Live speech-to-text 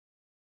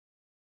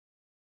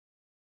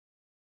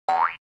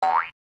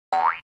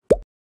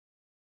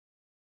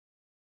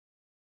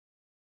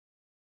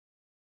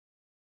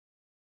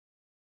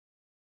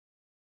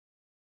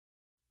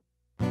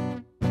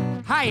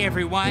Hi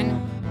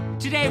everyone!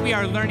 Today we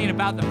are learning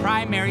about the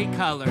primary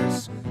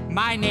colors.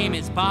 My name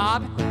is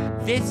Bob,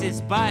 this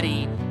is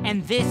Buddy,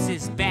 and this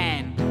is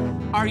Ben.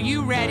 Are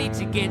you ready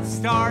to get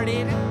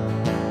started?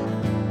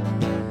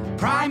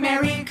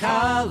 Primary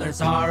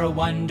colors are a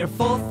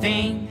wonderful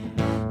thing.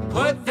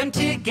 Put them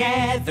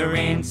together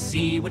and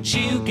see what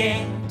you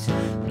get.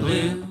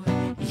 Blue,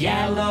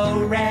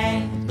 yellow,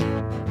 red.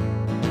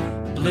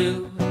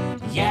 Blue,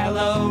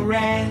 yellow,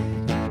 red.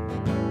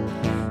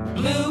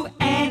 Blue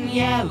and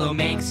yellow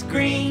makes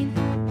green.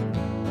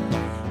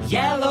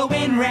 Yellow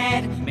and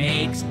red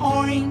makes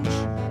orange.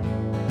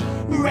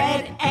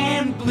 Red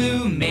and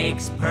blue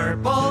makes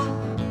purple.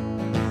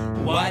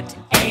 What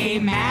a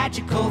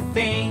magical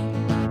thing.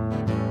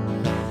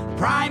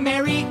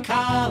 Primary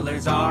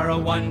colors are a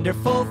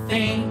wonderful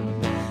thing.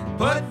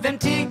 Put them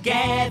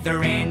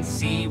together and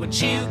see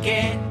what you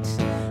get.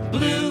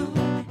 Blue,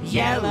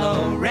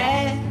 yellow,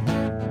 red.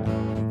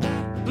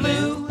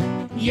 Blue,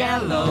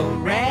 yellow,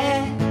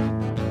 red.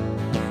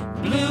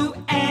 Blue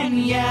and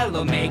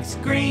yellow makes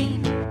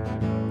green.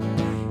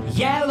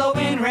 Yellow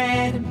and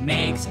red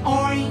makes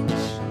orange.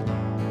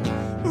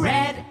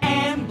 Red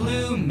and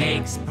blue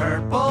makes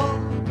purple.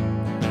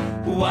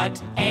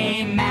 What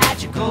a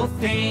magical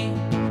thing.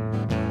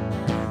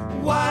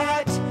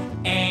 What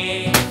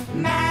a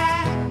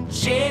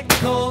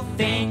magical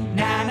thing.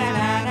 Na na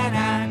na na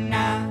na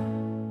na.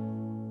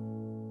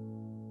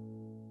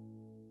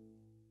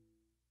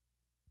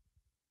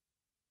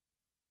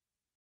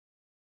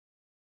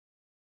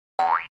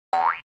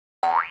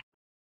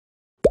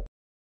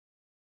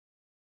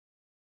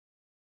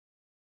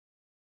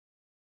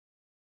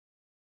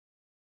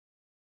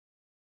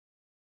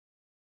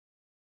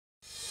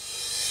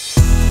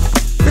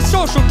 For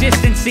social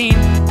distancing,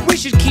 we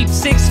should keep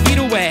 6 feet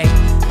away.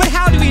 But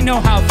how do we know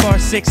how far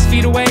 6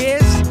 feet away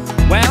is?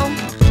 Well,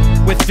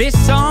 with this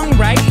song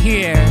right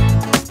here.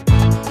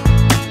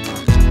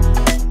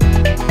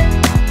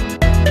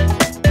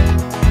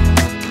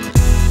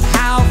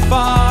 How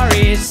far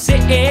is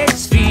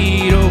 6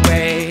 feet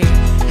away?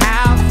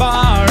 How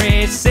far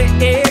is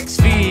 6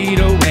 feet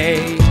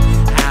away?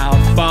 How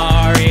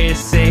far is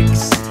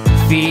 6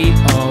 feet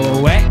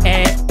away?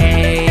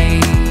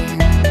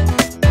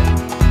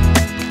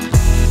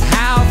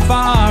 How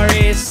far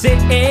is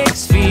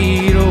 6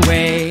 feet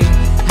away?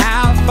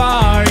 How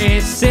far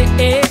is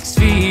 6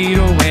 feet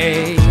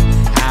away?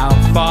 How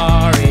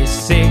far is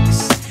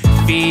 6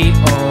 feet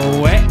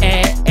away?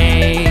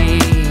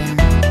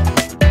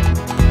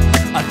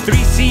 A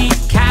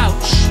 3-seat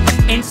couch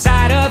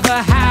inside of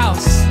a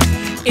house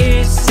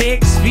is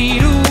 6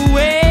 feet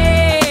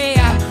away.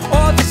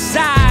 Or the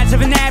size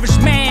of an average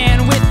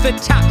man with a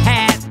top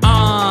hat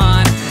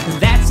on,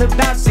 that's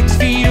about 6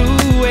 feet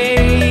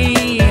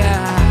away.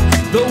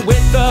 The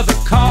width of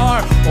a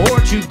car or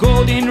 2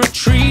 golden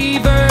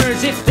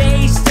retrievers if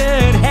they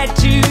stood head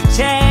to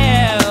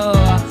tail.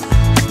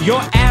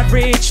 Your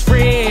average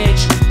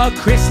fridge, a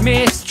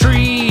Christmas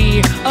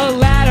tree, a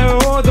ladder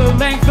or the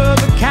length of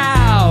a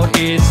cow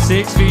is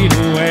 6 feet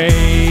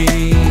away.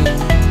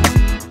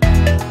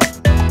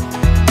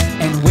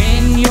 And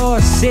when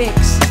you're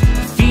 6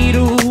 feet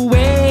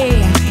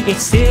away,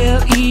 it's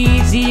still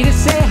easy to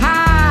say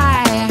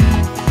hi.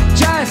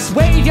 Just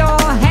wave your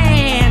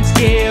hands,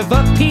 give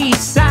a peace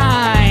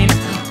sign,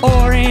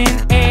 or an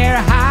air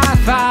high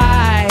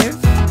five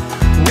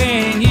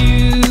when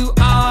you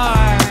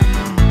are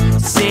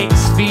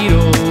 6 feet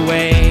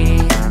away.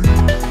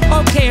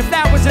 Okay, if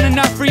that wasn't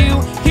enough for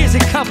you, here's a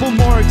couple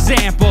more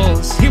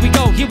examples. Here we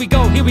go, here we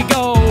go, here we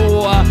go.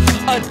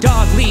 A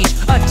dog leash,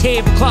 a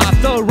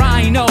tablecloth, a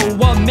rhino,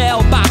 a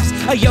mailbox,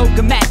 a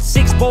yoga mat,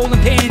 6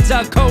 bowling pins,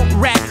 a coat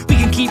rack. We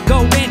can keep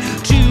going.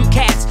 2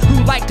 cats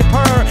who like to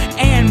purr,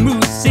 and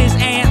moose's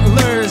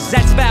antlers.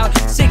 That's about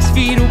 6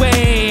 feet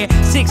away,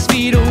 6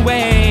 feet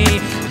away.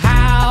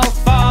 How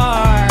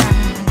far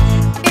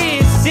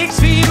is 6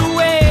 feet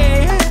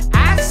away?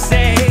 I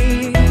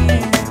say,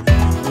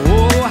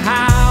 oh,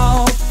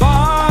 how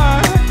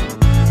far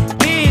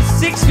is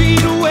 6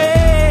 feet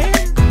away?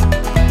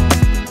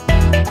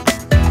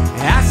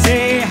 I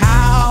say,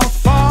 how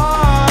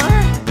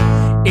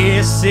far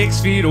is 6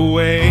 feet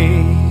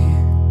away?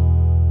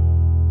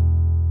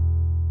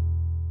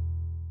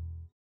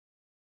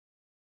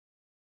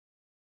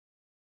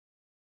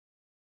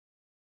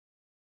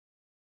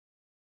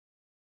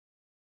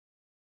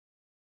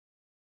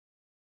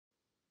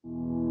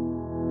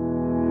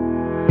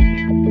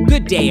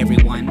 Good day,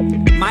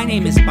 everyone. My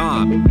name is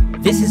Bob.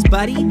 This is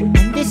Buddy,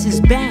 and this is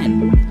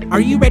Ben.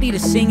 Are you ready to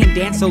sing and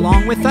dance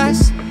along with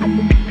us?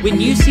 When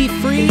you see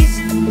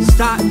freeze,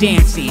 stop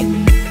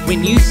dancing.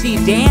 When you see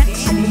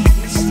dance,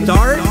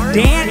 start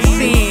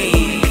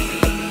dancing.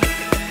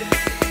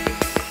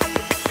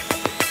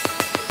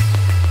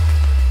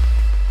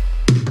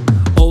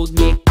 Old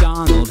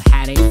MacDonald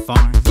had a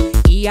farm,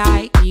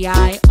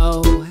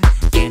 E-I-E-I-O.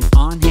 And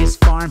on his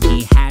farm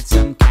he had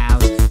some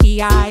cows,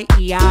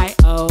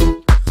 E-I-E-I-O.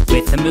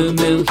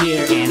 moo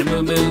here and a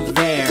moo moo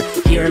there.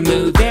 Here a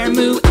moo, there a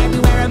moo,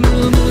 everywhere a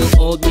moo moo.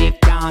 Old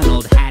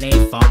MacDonald had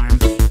a farm.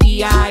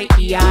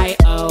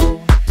 E-I-E-I-O.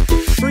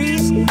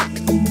 Freeze.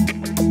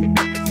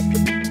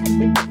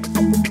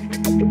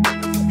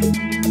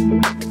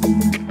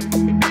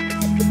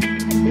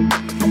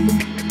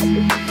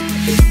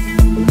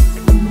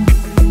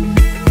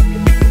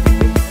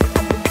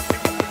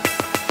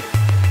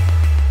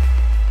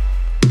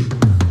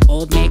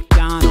 Old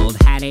MacDonald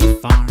had a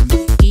farm.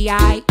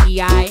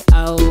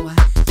 E-I-E-I-O.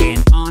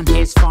 And on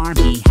his farm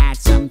he had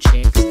some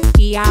chicks.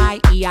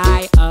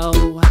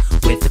 E-I-E-I-O.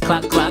 With a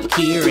cluck cluck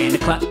here and a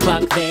cluck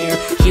cluck there.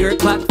 Here a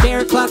cluck,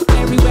 there a cluck,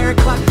 everywhere a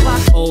cluck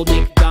cluck. Old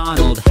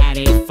MacDonald had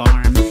a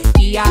farm.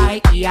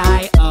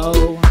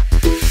 E-I-E-I-O.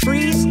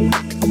 Freeze.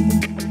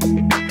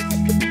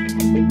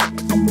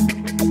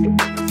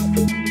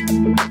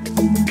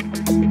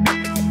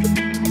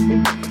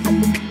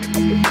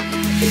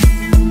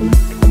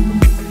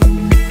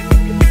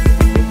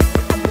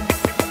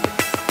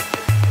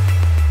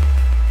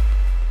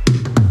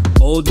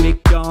 Old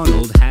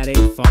MacDonald had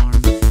a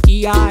farm.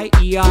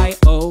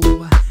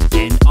 E-I-E-I-O.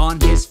 And on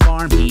his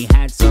farm he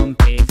had some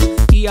pigs.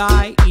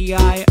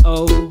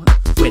 E-I-E-I-O.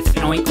 With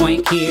an oink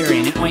oink here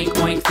and an oink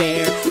oink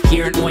there.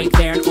 Here an oink,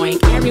 there an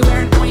oink,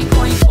 everywhere an oink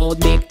oink. Old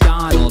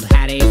MacDonald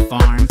had a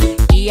farm.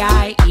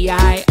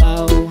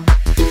 E-I-E-I-O.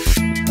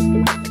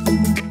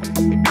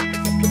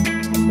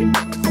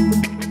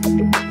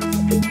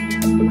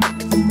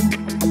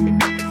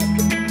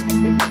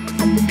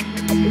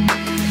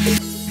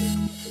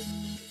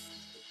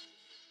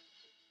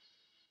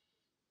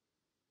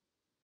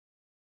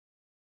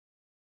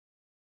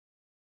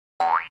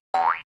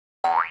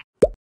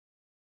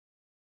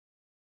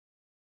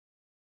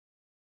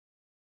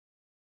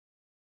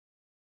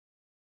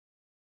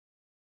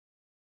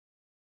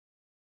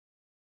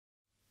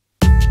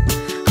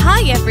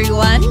 Hi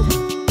everyone!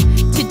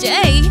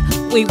 Today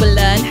we will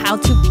learn how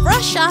to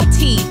brush our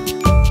teeth.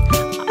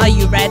 Are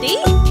you ready?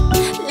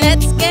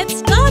 Let's get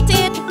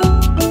started!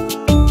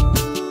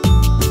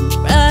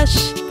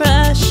 Brush,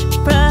 brush,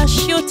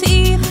 brush your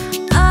teeth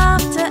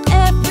after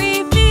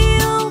every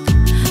meal.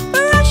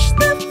 Brush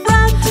the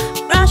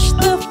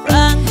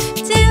front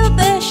till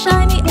they're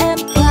shiny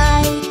and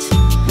bright.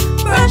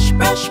 Brush,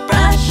 brush,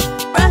 brush,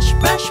 brush,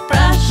 brush,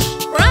 brush.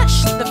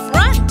 Brush the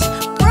front,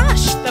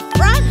 brush the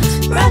front.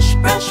 Brush,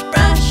 brush,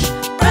 brush,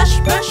 brush,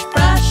 brush,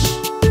 brush.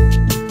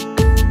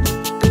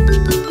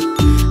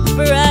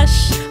 Brush,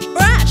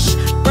 brush,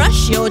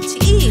 brush your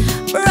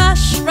teeth.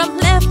 Brush from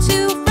left to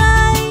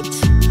right.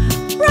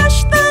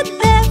 Brush the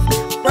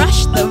left,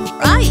 brush the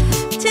right,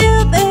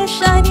 till they're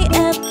shiny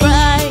and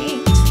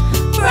bright.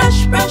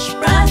 Brush, brush,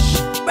 brush,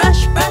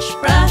 brush, brush,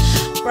 brush.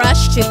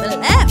 Brush to the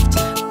left,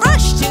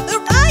 brush to the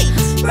right.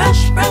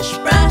 Brush, brush,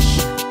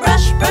 brush,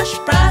 brush, brush,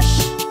 brush.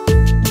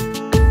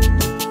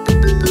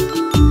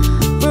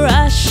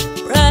 Brush,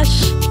 brush,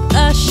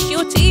 brush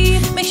your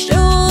teeth. Make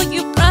sure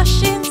you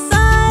brush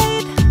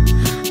inside.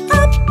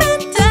 Up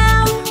and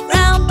down,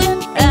 round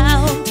and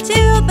round,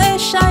 till they're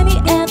shiny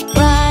and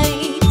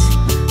bright.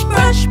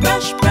 Brush,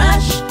 brush,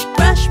 brush,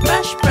 brush,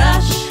 brush,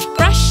 brush.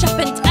 Brush up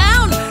and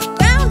down,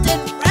 round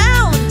and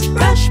round.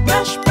 Brush,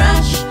 brush,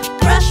 brush,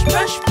 brush,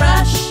 brush,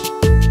 brush.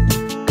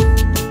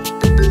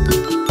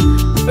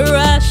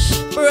 Brush,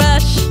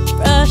 brush,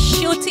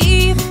 brush your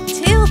teeth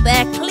till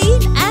they're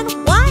clean and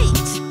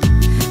white.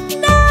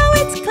 Now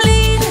it's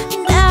clean,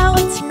 now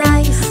it's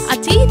nice. Our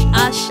teeth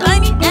are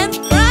shiny and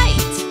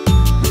bright.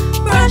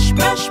 Brush,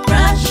 brush,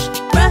 brush,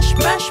 brush,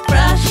 brush,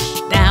 brush.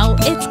 Now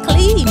it's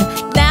clean,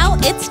 now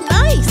it's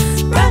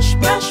nice. Brush,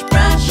 brush,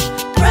 brush,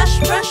 brush,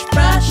 brush,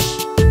 brush.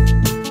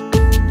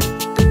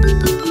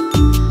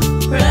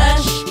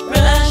 Brush,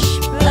 brush,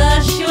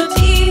 brush your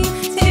teeth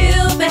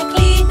till they're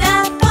clean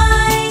and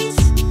white.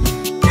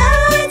 Now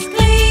it's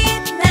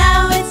clean,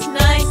 now it's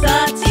nice.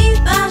 Our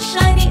teeth are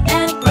shiny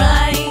and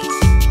bright.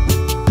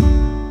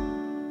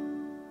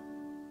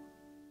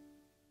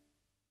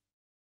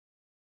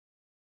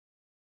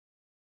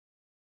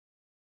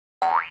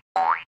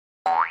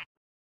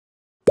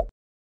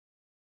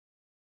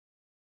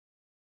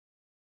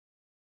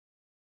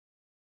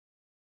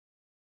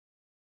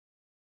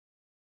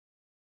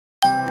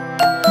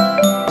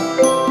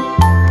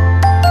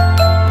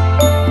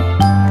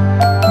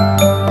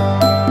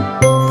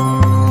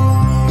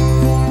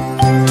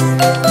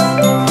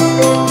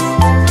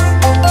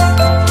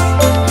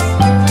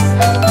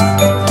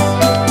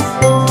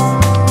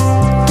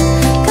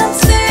 Come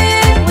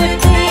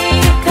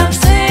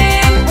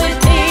sing with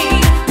me.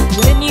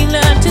 When you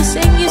learn to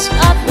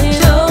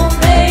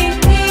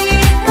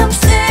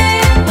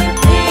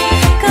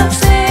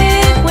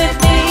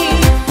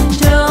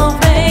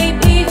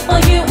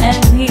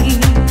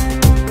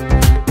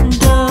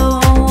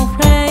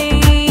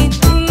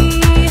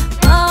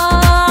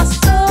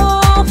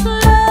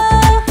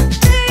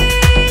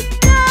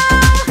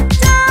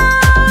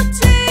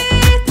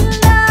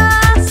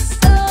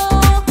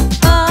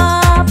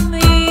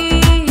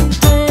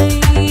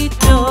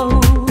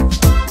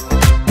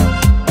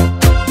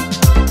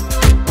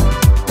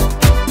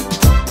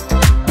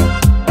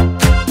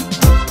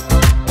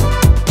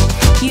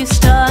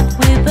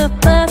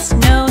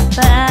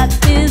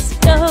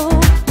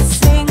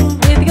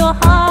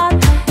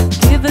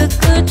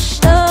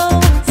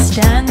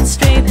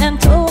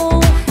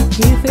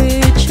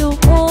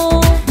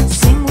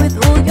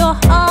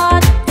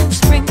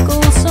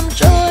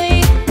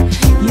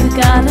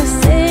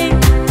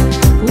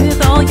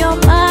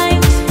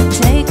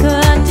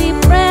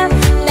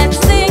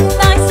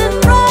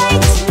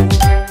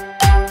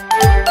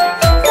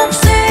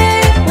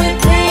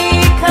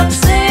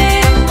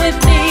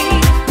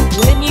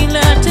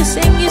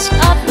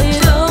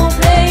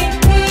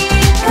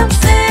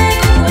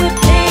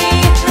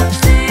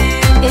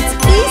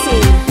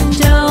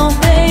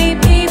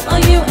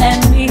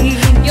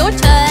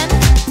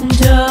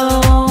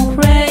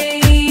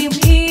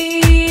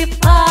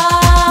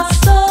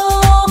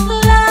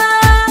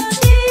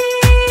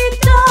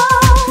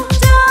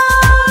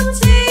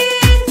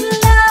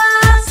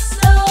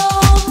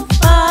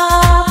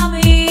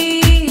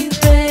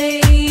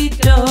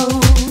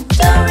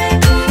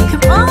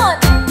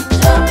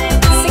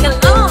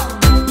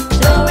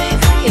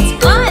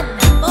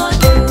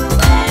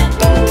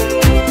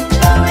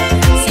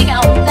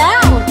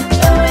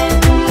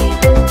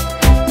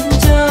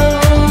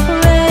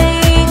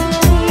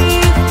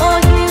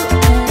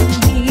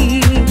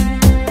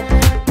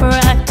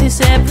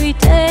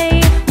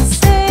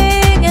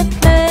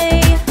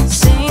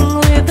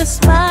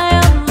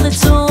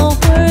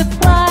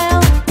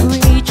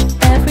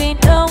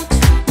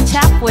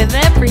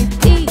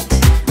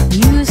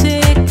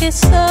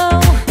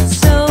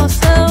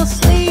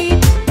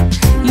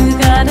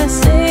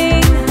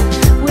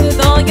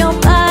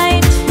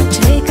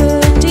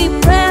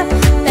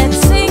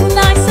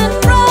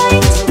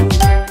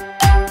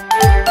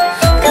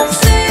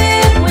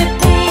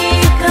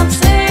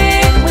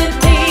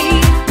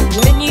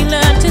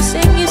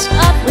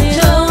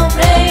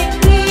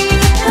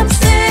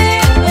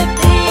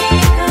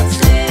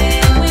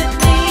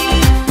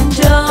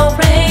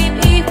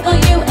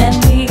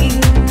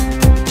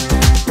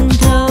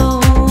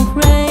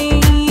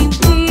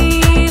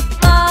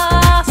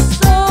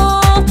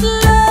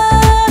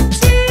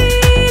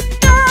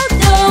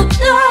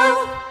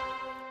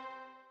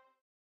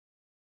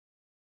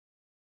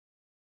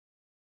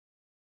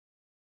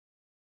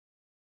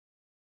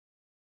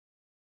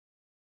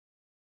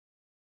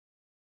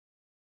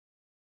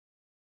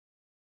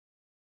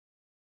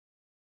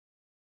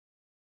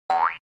Hey,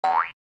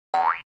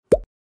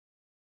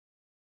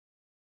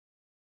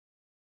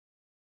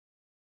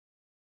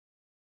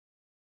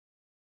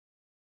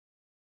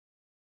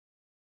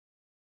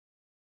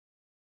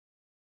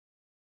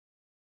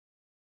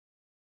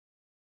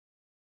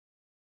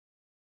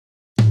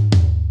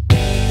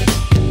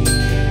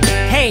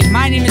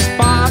 my name is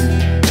Bob,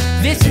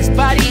 this is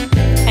Buddy,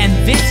 and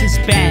this is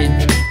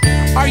Ben.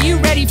 Are you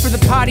ready for the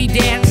potty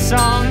dance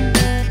song?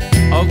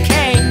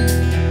 Okay,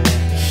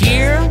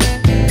 here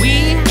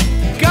we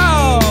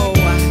go.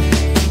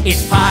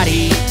 It's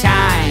potty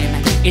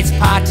time, it's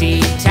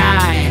potty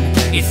time.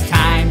 It's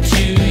time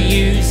to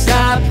use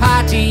a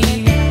potty.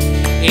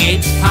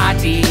 It's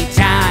potty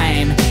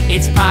time,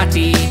 it's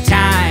potty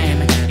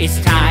time. It's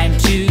time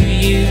to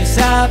use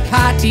a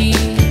potty.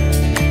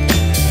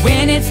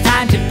 When it's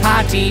time to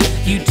potty,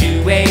 you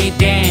do a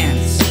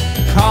dance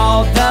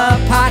called the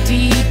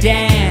potty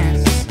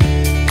dance.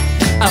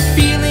 A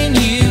feeling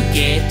you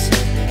get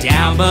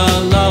down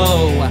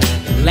below,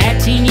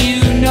 letting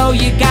you know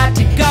you got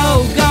to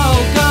go, go,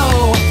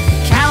 go.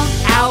 Count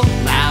out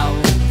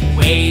loud,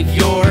 wave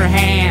your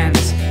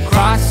hands,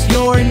 cross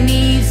your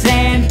knees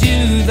and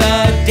do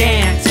the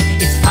dance.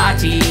 It's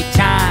potty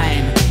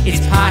time,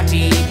 it's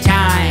potty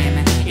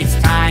time. It's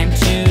time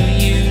to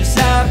use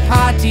a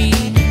potty.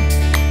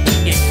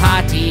 It's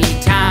potty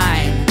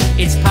time,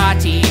 it's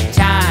potty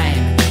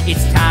time.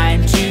 It's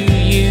time to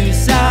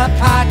use a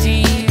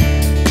potty.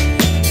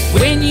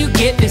 When you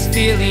get this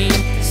feeling,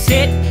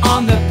 sit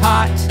on the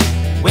pot,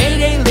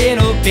 wait a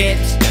little bit,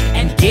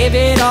 and give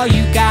it all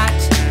you got.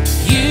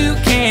 You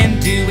can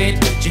do it,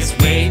 just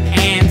wait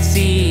and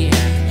see.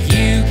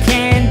 You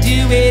can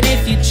do it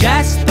if you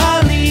just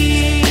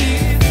believe.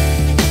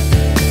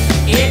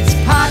 It's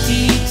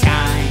potty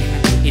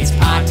time, it's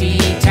potty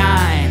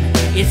time.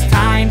 It's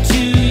time to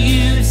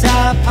use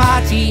a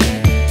potty.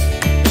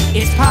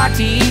 It's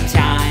potty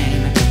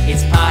time,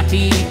 it's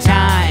potty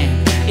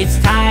time. It's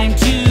time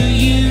to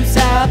use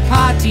a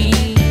potty.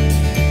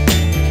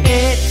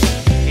 It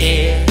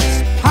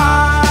is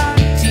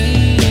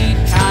potty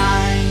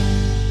time.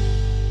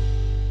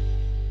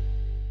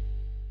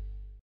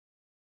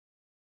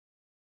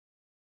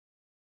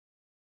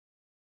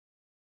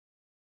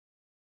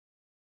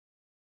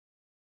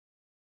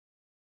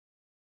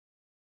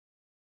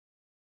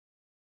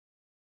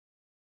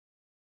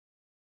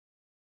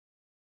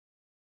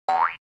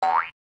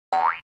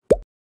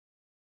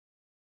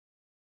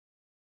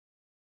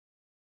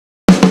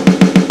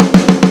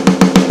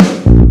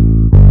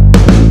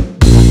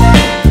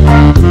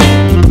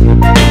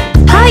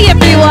 Hi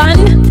everyone!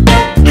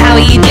 How are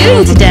you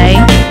doing today?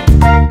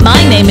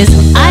 My name is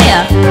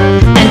Aya,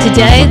 and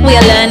today we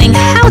are learning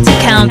how to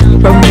count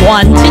from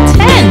 1 to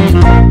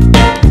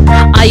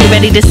 10. Are you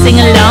ready to sing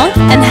along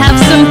and have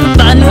some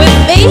fun with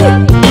me?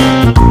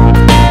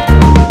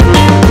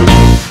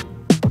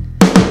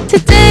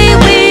 Today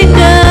we're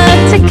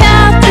going to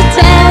count to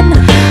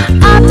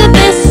 10. After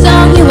this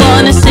song you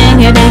wanna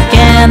sing it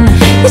again.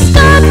 You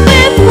start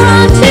with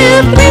 1,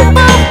 2, 3,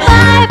 4,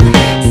 5,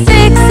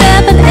 6,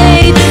 7,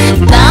 8,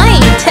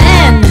 9,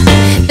 10.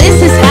 This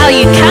is how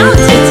you count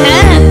to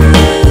 10.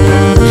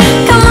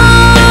 Come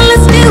on,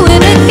 let's do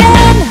it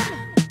again.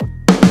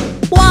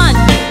 1,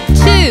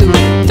 2,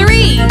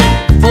 3,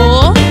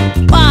 4,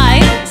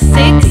 5,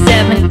 6,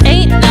 7,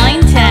 8,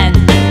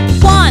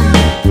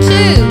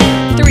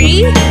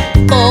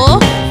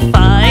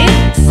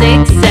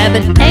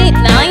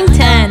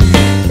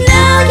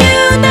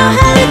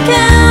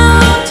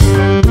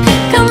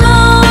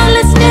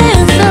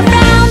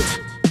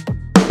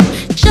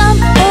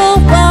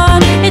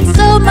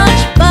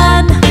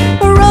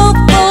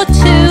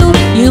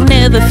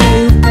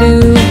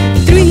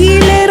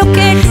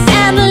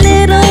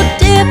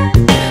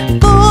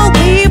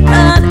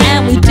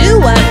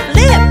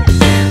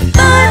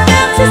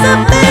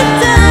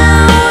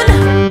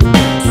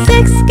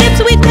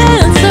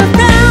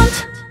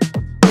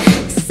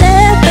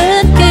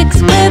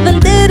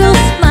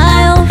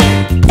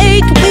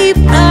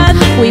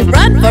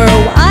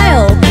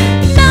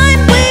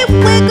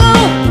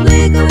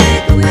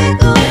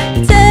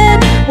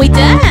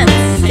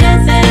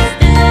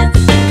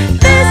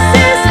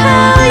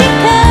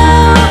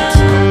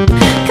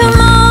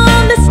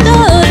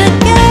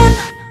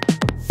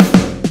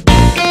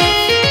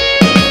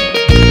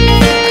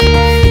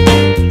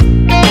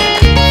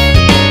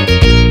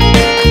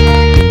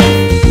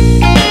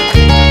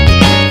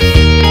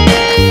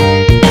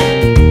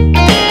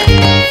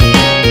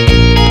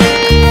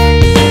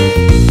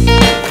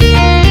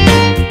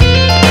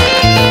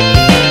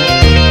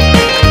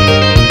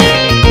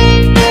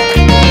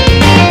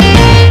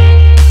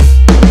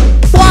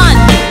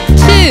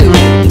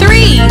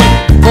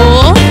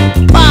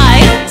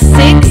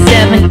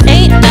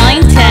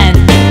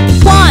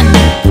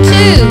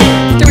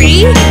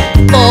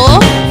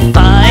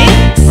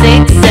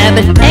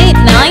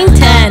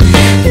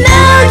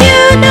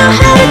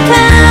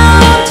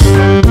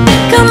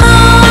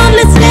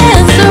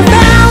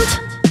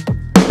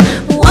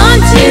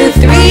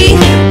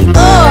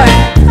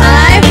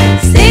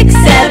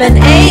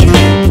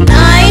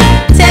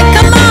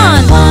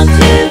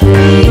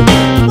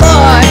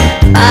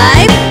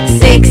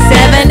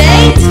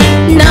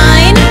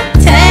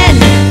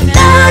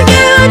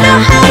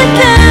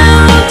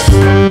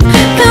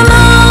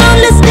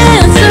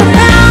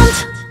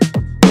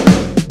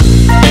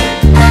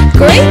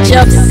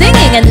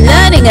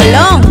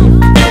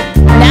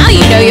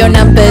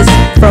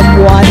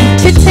 from 1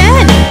 to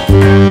 10.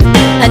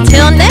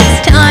 Until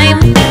next time,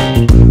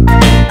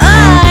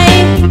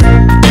 bye!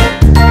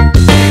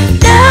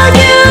 Now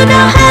you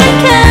know how to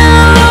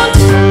count.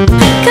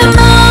 Come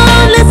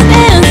on, let's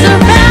dance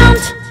around.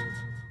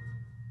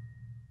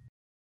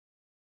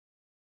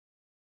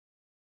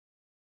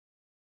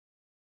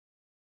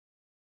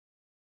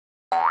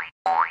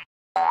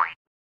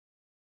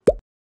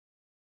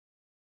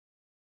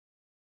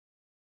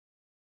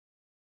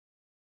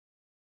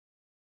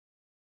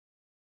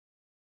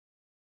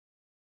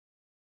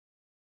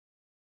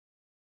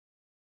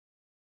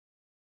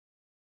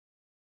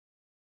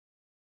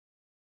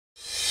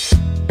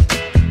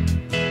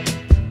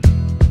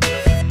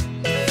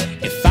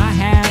 If I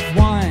have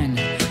 1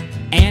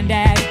 and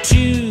add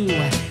 2,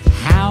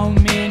 how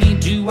many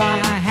do I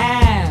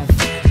have?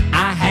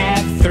 I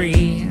have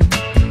 3.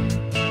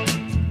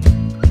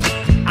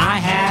 I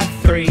have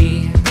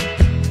 3.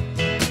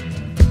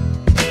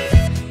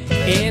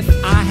 If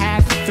I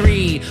have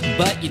 3,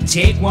 but you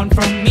take 1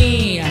 from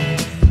me,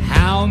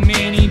 how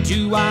many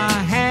do I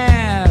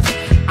have?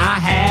 I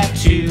have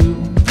 2.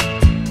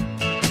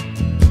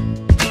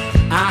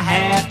 I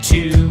have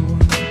 2.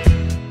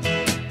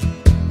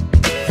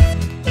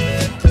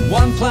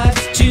 1 plus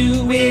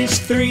 2 is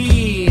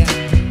 3.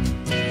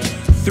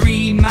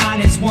 3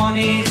 minus 1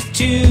 is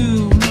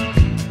 2.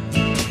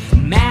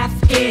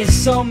 Math is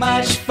so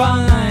much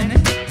fun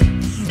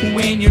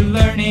when you're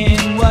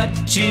learning what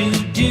to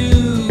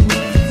do.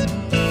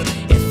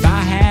 If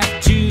I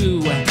have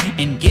 2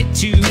 and get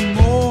 2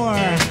 more,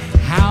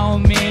 how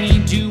many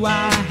do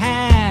I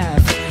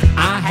have?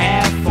 I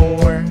have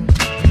 4.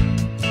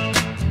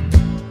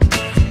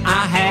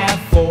 I have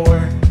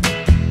 4.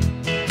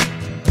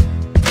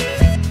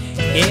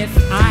 If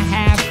I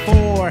have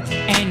 4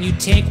 and you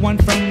take 1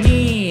 from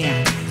me,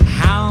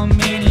 how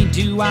many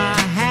do I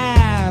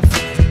have?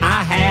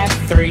 I have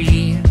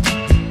 3.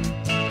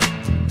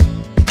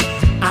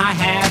 I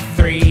have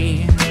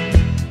 3.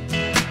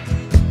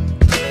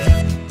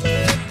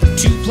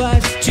 2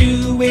 plus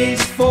 2 is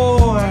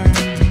 4.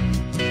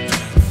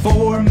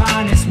 4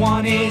 minus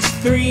 1 is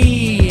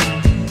 3.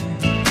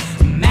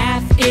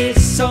 Math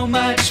is so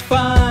much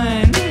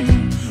fun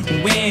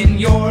when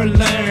you're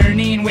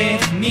learning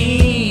with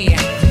me.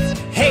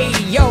 Hey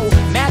yo,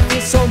 math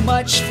is so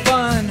much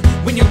fun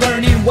when you're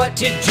learning what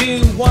to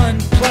do. 1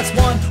 plus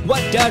 1,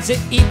 what does it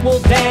equal?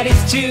 That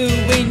is 2.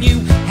 When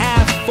you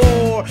have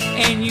 4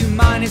 and you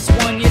minus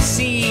 1, you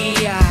see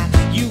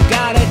you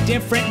got a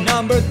different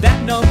number.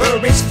 That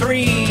number is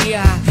 3.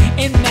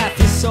 And math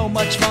is so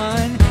much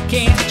fun,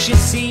 can't you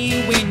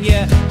see? When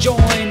you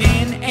join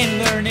in and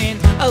learning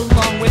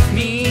along with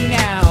me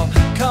now.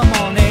 Come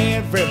on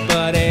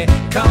everybody,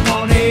 come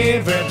on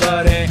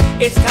everybody,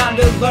 it's time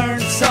to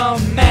learn some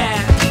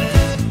math.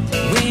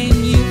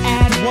 When you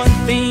add 1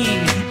 thing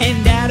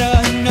and add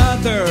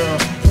another,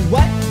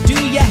 what do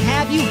you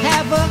have? You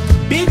have a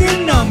bigger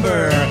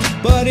number.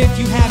 But if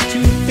you have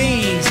 2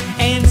 things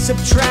and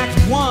subtract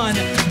 1,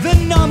 the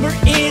number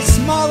is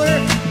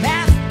smaller.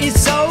 Math is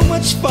so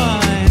much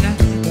fun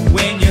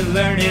when you're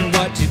learning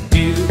what to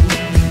do.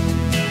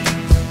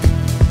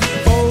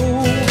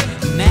 Oh,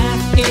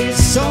 math is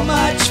so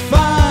much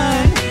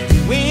fun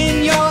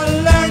when you're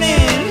learning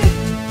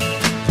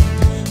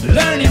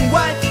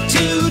what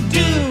to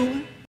do.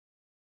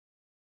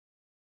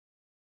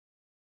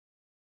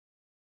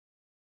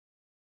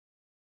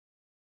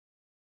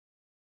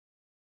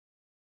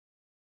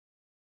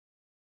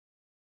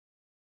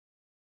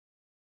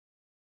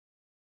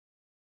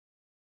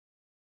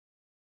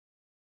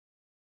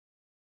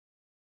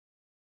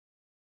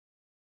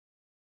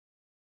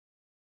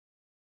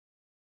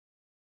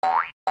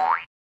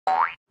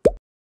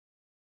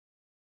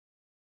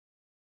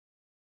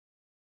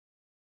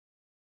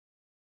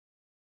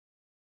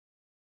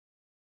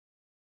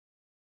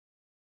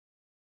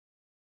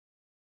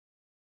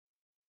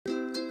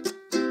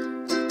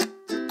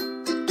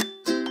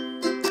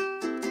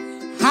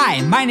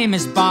 Hi, my name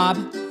is Bob,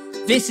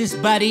 this is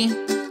Buddy,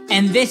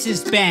 and this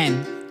is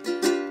Ben.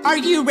 Are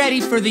you ready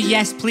for the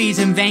yes, please,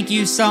 and thank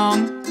you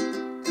song?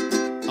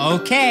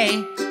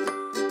 Okay,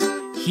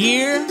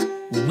 here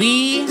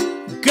we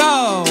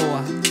go.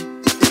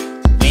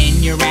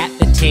 When you're at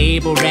the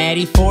table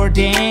ready for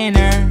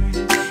dinner,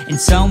 and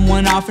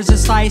someone offers a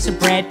slice of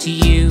bread to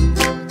you,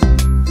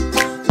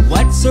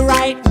 what's the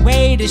right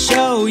way to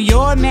show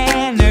your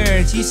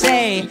manners? You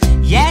say,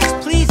 yes,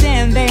 please,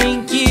 and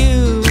thank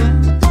you.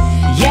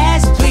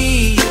 Yes,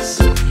 please,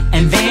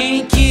 and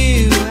thank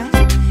you.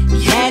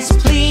 Yes,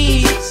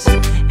 please,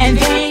 and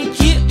thank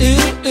you.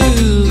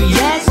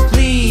 Yes,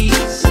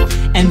 please,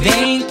 and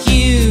thank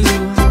you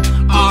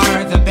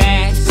are the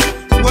best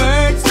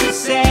words to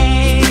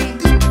say.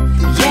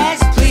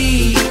 Yes,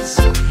 please,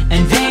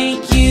 and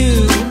thank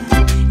you.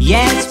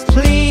 Yes,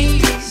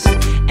 please,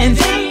 and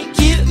thank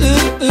you.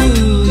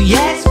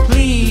 Yes,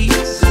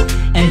 please,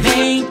 and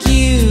thank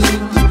you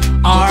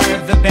are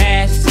the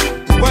best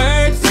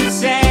words to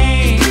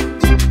say.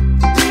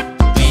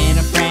 When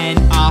a friend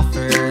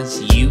offers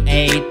you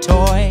a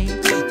toy,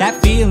 that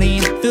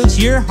feeling fills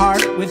your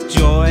heart with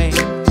joy.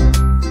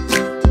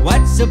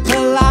 lots of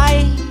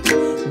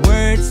polite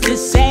words to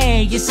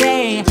say. You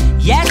say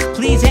yes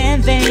please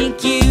and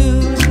thank you.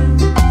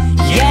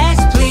 Yes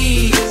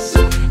please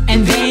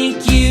and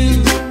thank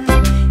you.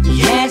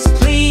 Yes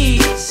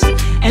please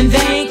and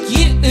thank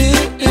you.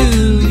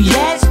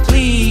 Yes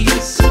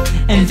please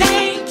and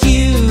thank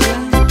you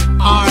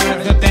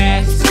are the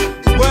best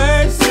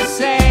words to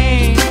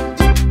say.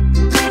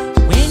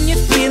 When you're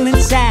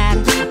feeling sad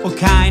or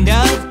kind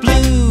of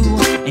blue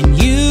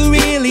and you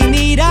really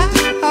need a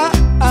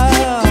hug,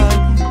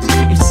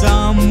 if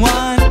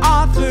someone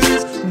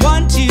offers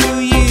one to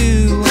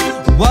you,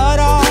 what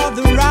are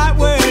the right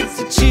words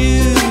to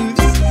choose?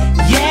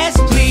 Yes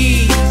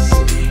please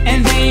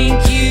and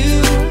thank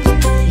you.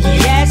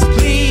 Yes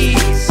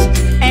please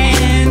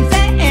and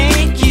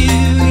thank you.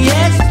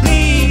 Yes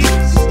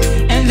please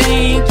and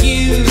thank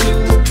you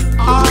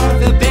are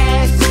the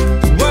best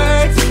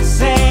words to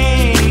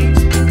say.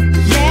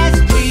 Yes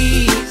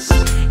please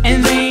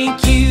and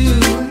thank you.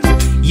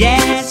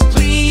 Yes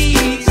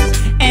please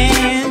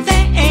and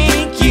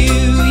thank you.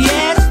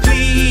 Yes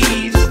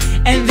please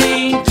and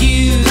thank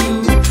you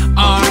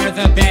are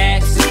the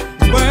best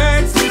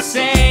words to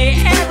say.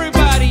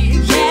 Everybody,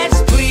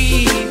 yes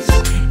please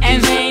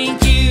and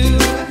thank you.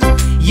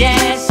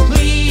 Yes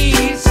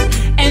please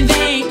and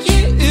thank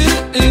you.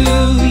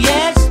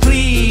 Yes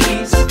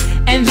please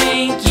and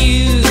thank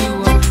you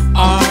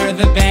are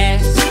the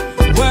best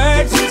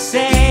words to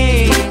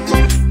say.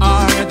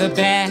 Are the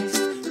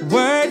best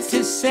words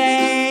to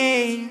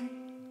say.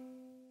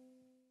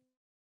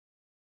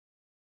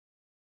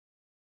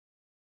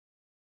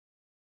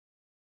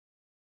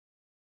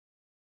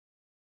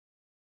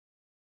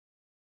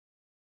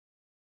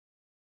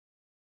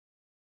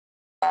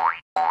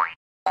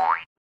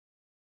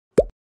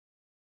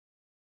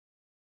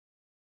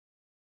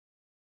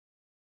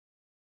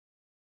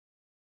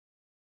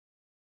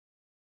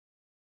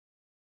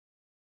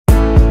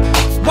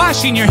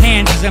 Washing your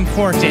hands is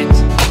important.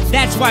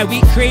 That's why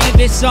we created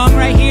this song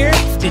right here,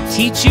 to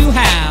teach you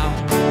how.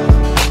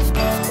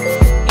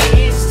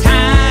 It's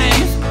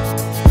time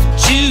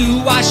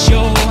to wash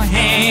your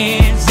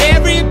hands,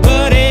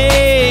 everybody.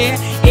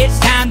 It's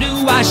time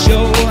to wash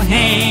your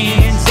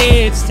hands.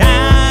 It's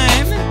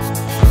time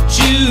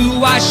to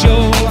wash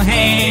your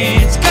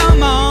hands.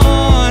 Come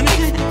on.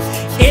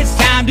 It's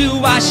time to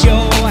wash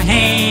your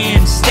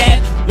hands.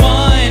 Step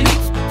 1,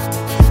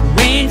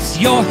 rinse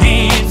your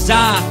hands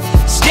off.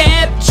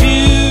 Step 2,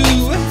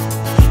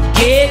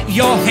 get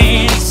your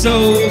hands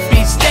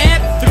soapy.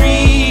 Step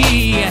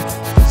 3,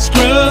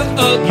 scrub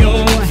up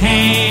your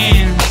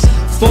hands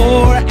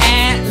for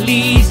at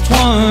least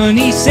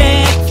 20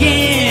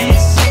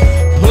 seconds.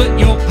 Put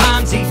your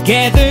palms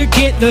together,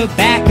 get the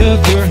back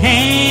of your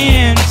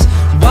hands.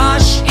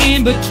 Wash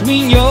in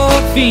between your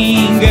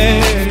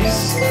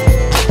fingers.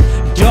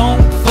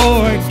 Don't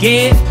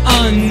forget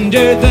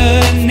under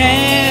the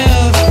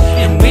nails.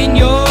 And when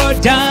you're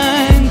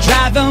done,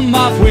 dry them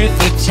off with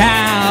a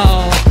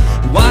towel.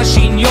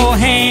 Washing your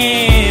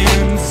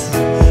hands,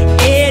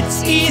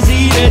 it's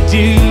easy to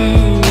do.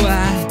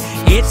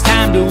 It's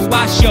time to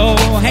wash your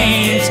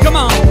hands. Come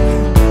on.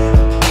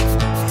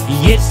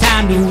 It's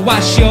time to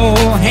wash your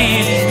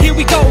hands. Here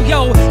we go,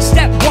 yo.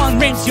 Step 1,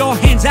 rinse your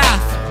hands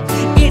off.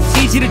 It's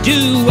easy to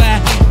do.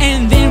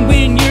 And then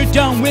when you're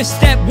done with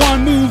step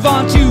 1, move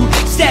on to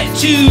step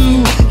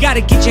 2.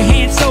 Gotta get your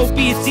hands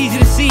soapy, it's easy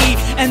to see.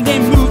 And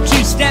then move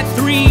to step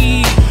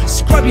 3.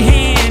 Scrub your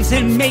hands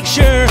and make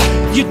sure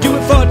you do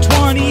it for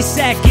 20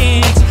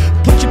 seconds.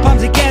 Put your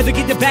palms together,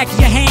 get the back of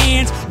your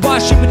hands.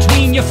 Wash it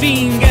between your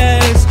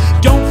fingers.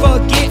 Don't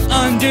forget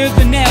under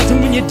the nails. And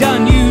when you're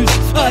done, use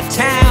a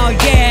towel,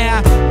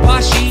 yeah.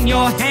 Washing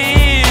your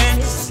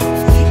hands,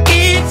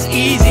 it's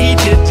easy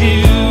to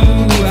do.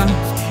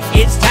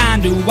 It's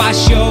time to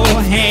wash your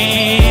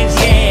hands,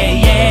 yeah,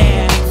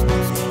 yeah.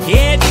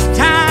 It's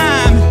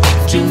time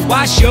to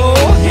wash your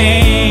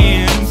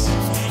hands.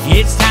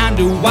 It's time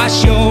to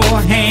wash your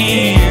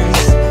hands.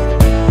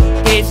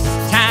 It's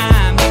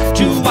time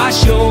to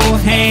wash your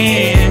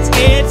hands.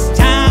 It's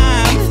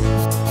time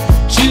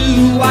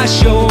to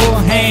wash your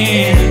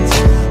hands.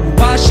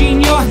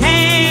 Washing your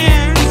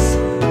hands,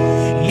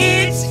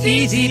 it's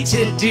easy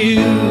to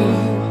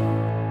do.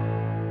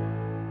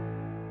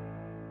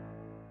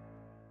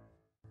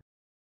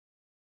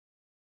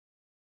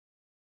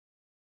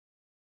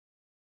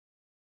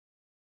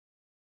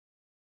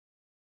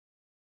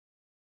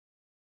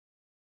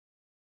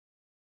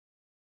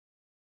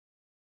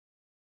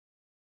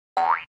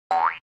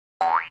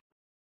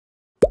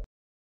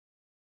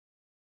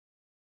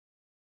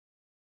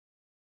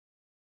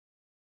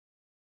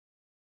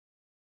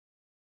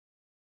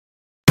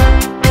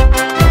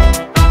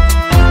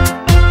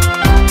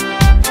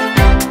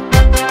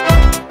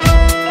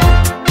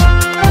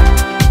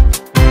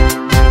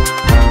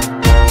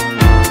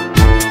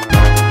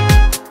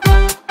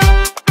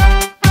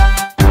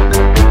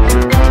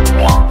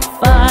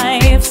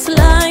 Five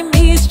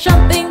Slimmies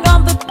jumping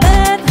on the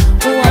bed.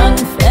 One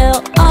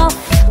fell off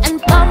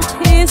and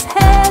bumped his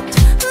head.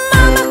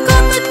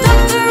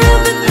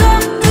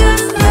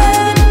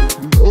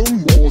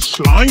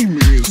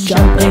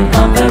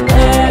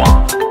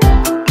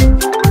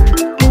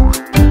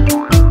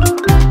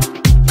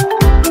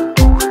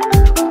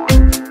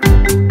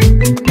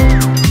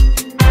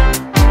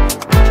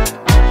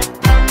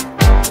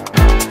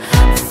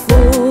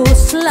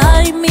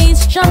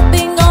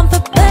 jumping on the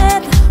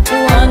bed.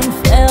 One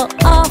fell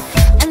off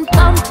and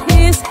bumped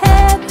his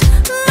head.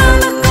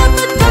 Mama got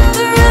the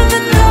doctor and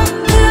the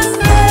doctor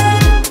said,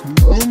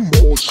 no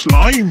more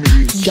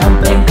Slimmies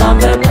jumping on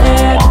the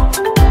bed.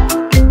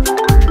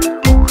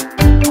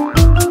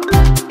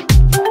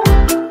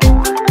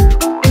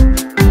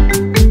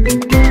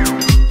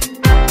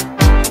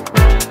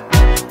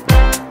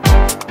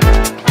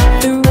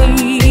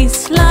 Three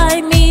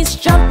Slimmies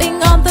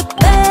jumping on the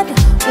bed.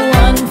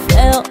 One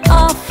fell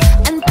off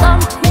and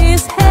bumped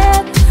his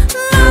head.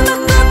 Mama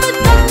got the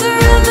doctor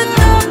and the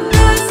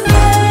doctor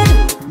said,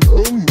 no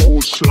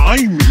more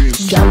Slimmies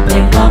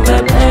jumping on the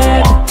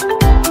bed.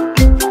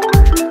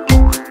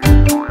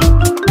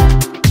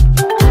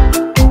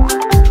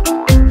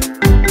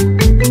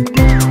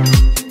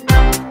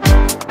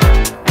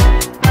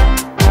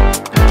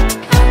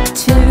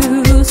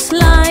 Two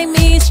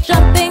Slimmies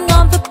jumping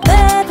on the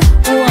bed.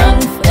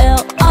 One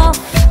fell off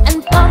and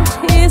bumped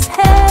his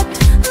head.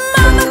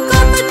 Mama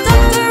got the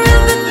doctor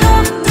and the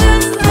doctor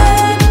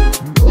said,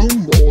 no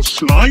more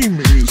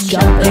Slimmies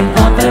jumping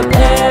on the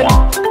bed.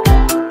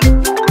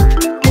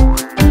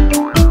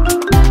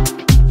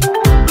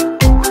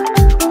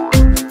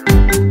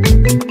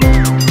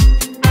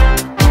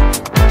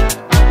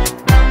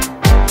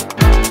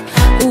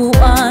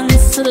 One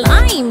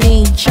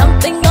Slimy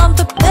jumping on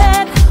the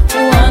bed.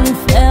 One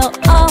fell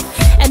off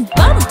and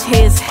bumped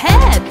his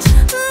head.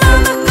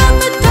 Mama got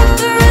the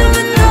doctor and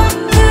the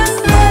doctor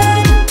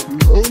said,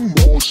 no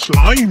more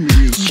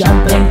Slimmies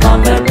jumping on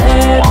the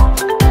bed.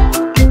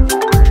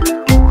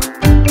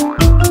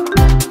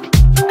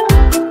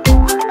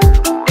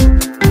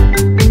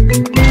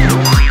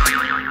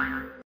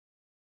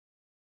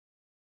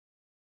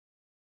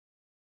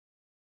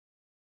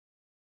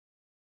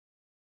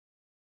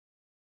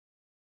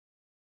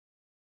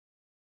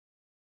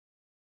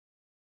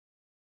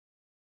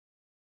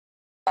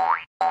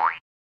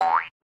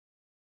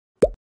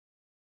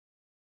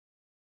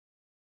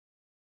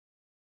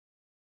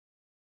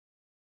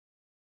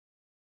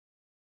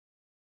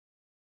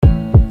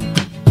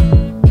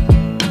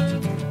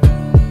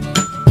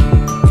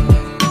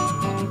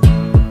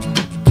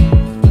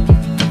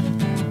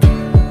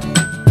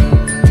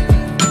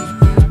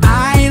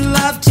 I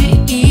love to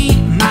eat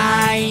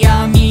my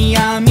yummy,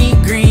 yummy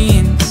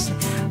greens.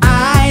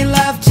 I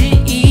love to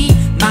eat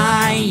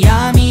my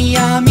yummy,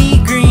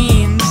 yummy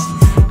greens.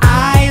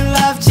 I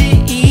love to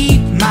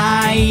eat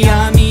my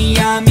yummy,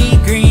 yummy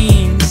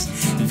greens.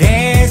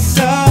 They're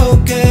so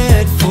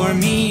good for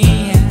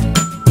me.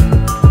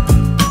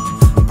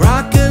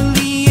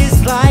 Broccoli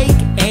is like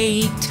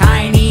a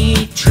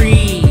tiny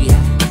tree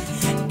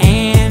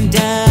and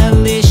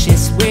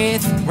delicious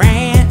with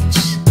ranch.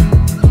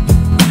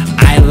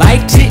 I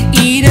like to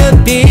eat a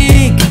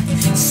big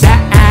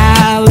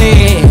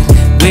salad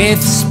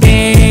with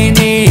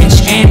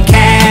spinach and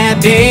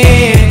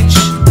cabbage.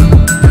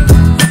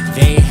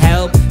 They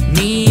help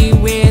me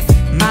with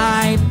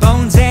my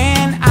bones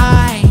and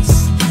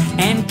eyes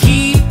and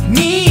keep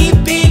me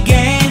big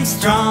and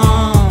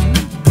strong.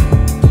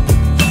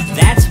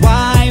 That's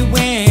why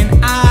when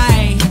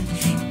I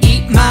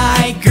eat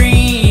my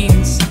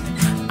greens,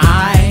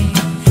 I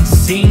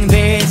sing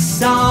this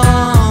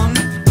song.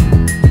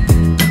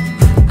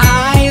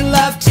 I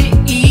love to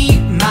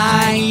eat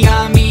my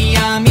yummy,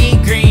 yummy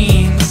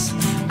greens.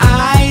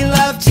 I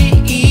love to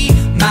eat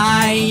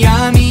my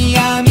yummy,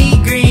 yummy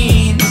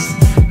greens.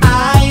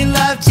 I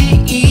love to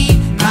eat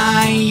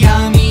my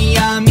yummy,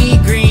 yummy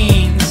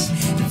greens.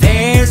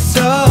 They're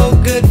so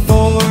good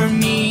for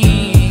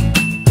me.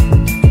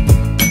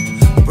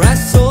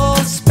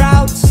 Brussels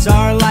sprouts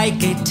are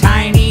like a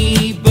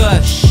tiny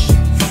bush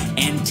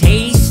and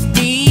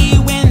tasty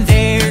when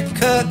they're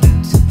cooked.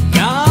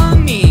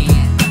 Yummy.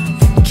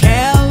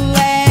 Kale,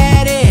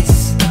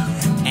 lettuce,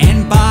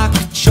 and bok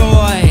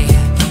choy.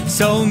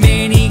 So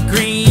many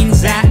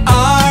greens that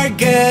are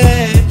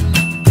good.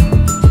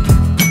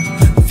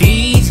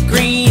 These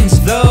greens,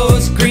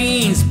 those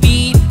greens,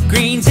 beet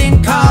greens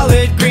and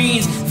collard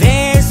greens.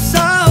 There's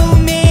so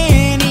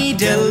many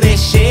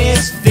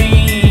delicious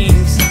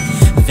things.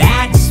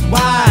 That's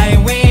why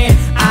when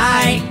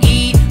I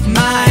eat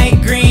my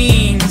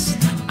greens,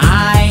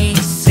 I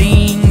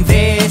sing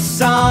this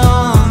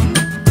song.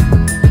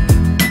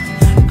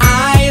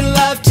 I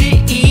love to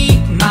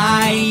eat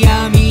my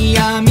yummy,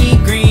 yummy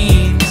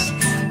greens.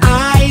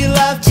 I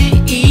love to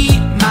eat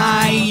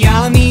my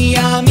yummy,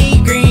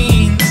 yummy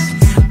greens.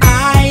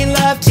 I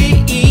love to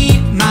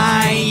eat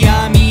my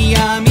yummy,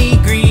 yummy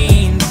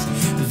greens.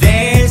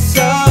 They're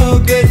so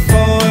good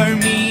for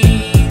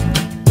me.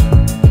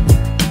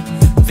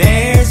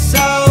 They're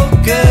so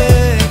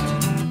good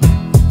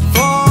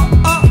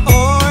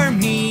for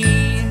me.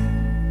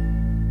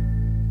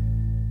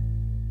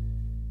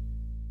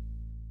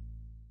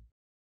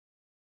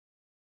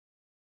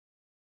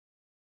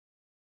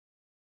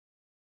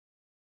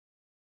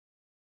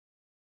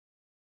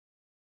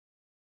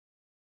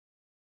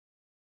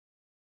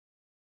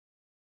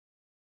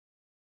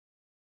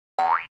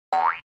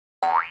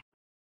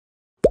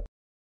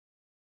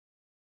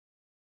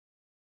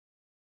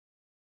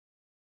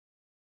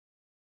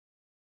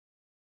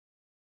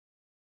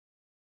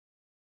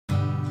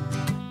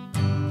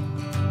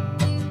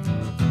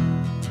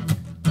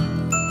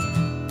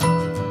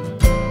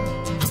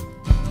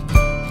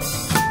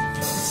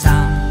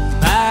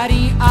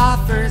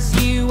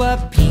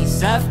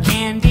 piece of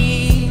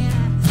candy.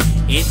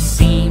 It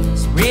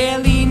seems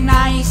really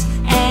nice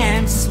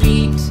and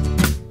sweet,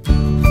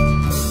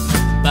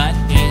 but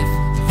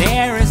if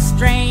they're a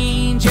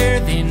stranger,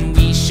 then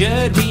we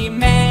should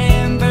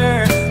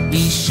remember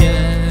we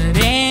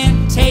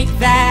shouldn't take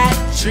that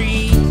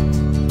treat.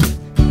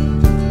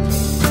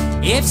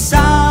 If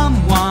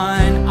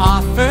someone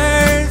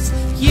offers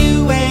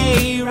you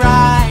a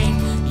ride,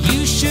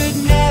 you should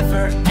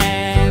never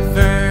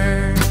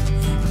ever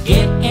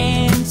get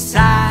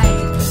inside.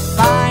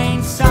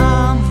 Find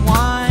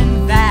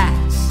someone that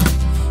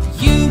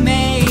you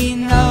may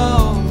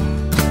know,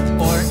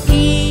 or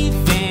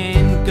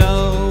even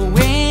go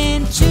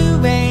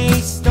into a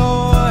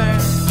store.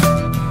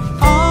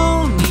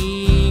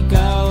 Only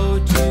go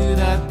to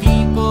the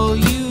people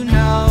you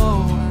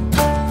know.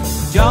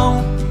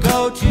 Don't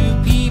go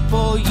to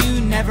people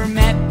you never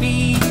met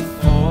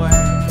before.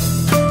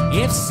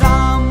 If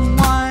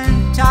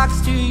someone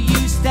talks to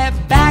you, step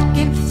back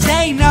and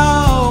say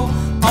no.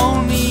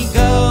 Only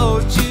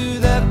go to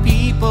the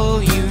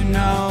people you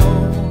know.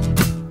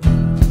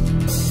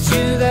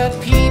 To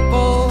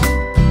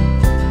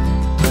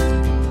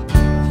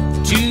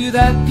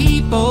the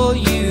people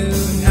you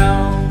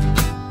know.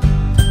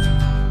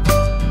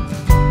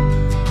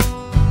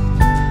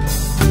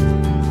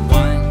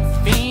 One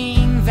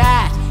thing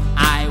that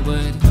I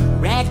would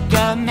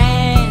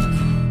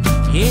recommend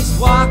is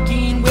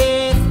walking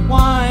with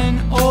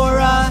one or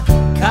a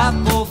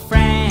couple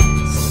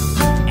friends.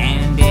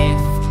 And if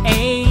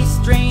a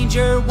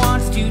stranger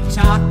wants to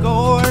talk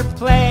or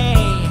play,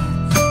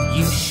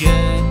 you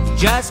should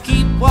just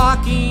keep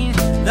walking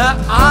the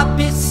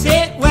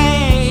opposite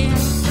way.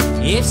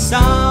 If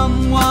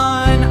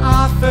someone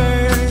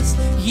offers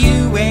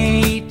you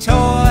a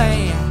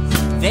toy,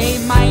 they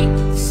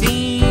might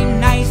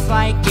seem nice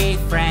like a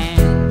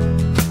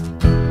friend,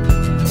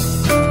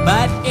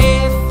 but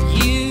if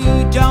you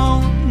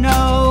don't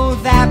know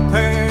that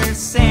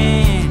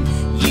person,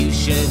 you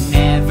should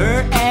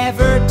never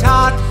ever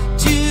talk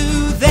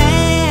to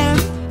them.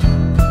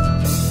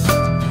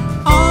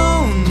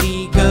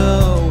 Only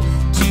go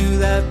to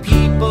the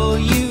people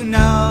you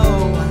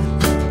know.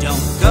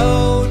 Don't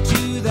go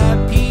to the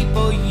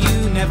people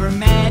you never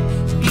met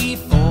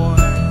before.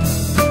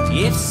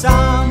 If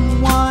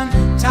someone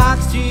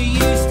talks to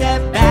you,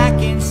 step back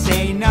and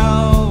say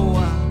no.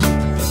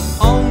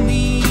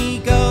 Only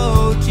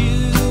go to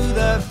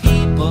the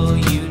people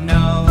you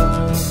know.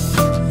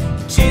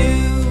 To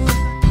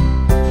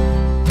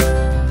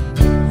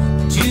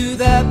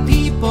the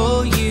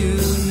people you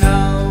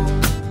know.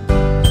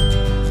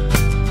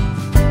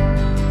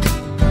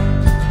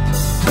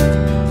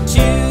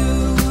 To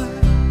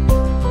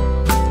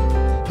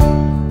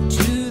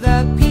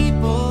the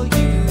people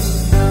you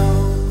know.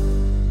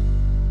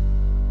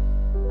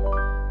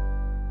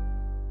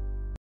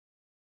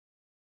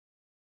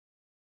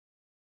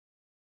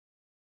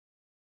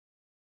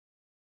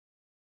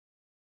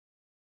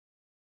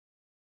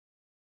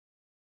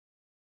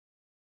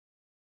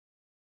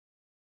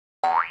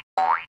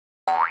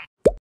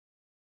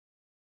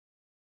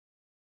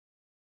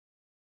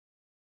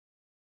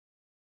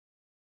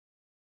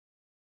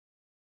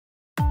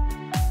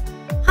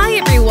 Hi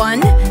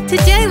everyone!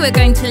 Today we're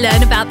going to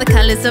learn about the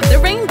colours of the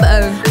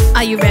rainbow.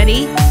 Are you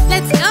ready?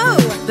 Let's go!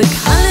 The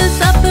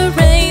colours of the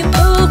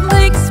rainbow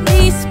makes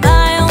me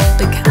smile.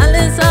 The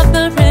colours of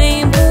the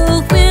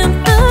rainbow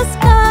in the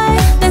sky.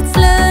 Let's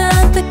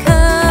learn the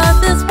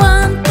colours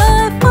one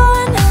by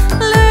one.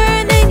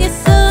 Learning is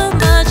so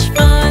much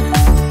fun.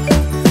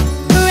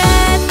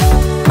 Red,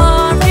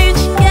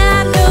 orange,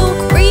 yellow,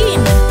 green,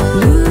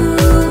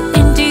 blue,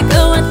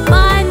 indigo and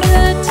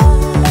violet.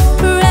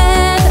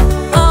 Red,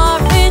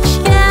 orange,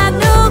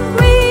 yellow,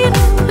 green,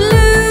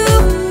 blue,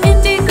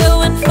 indigo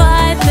and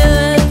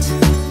violet.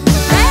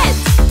 Red,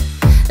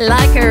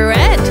 like a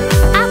red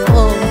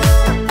apple.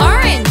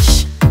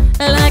 Orange,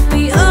 like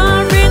the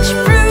orange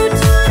fruit.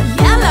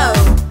 Yellow,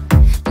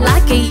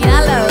 like a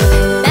yellow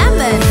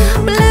lemon.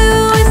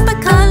 Blue is the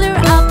color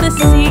of the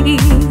sea.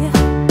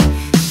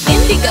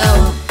 Indigo,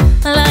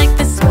 like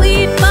the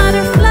sweet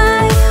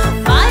butterfly.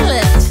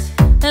 Violet,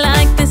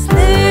 like this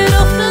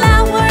little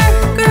flower.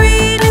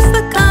 Green is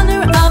the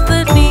color of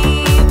the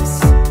leaves.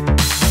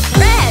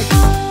 Red,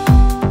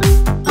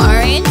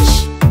 orange,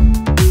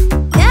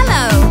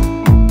 yellow,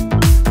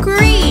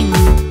 green,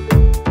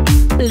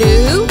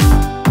 blue,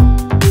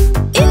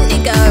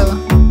 indigo,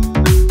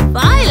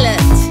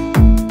 violet.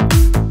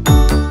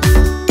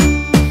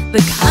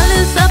 The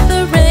colours of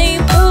the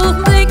rainbow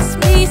makes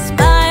me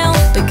smile.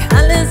 The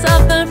colours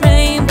of the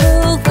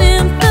rainbow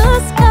in the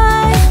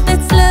sky.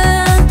 Let's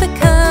learn the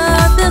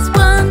colours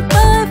one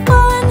by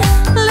one.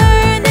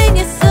 Learning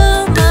is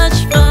so much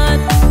fun.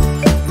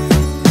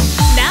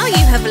 Now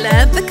you have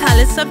learned the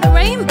colours of the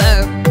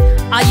rainbow.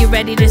 Are you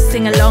ready to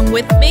sing along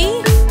with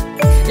me?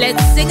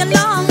 Let's sing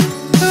along.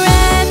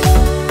 Red,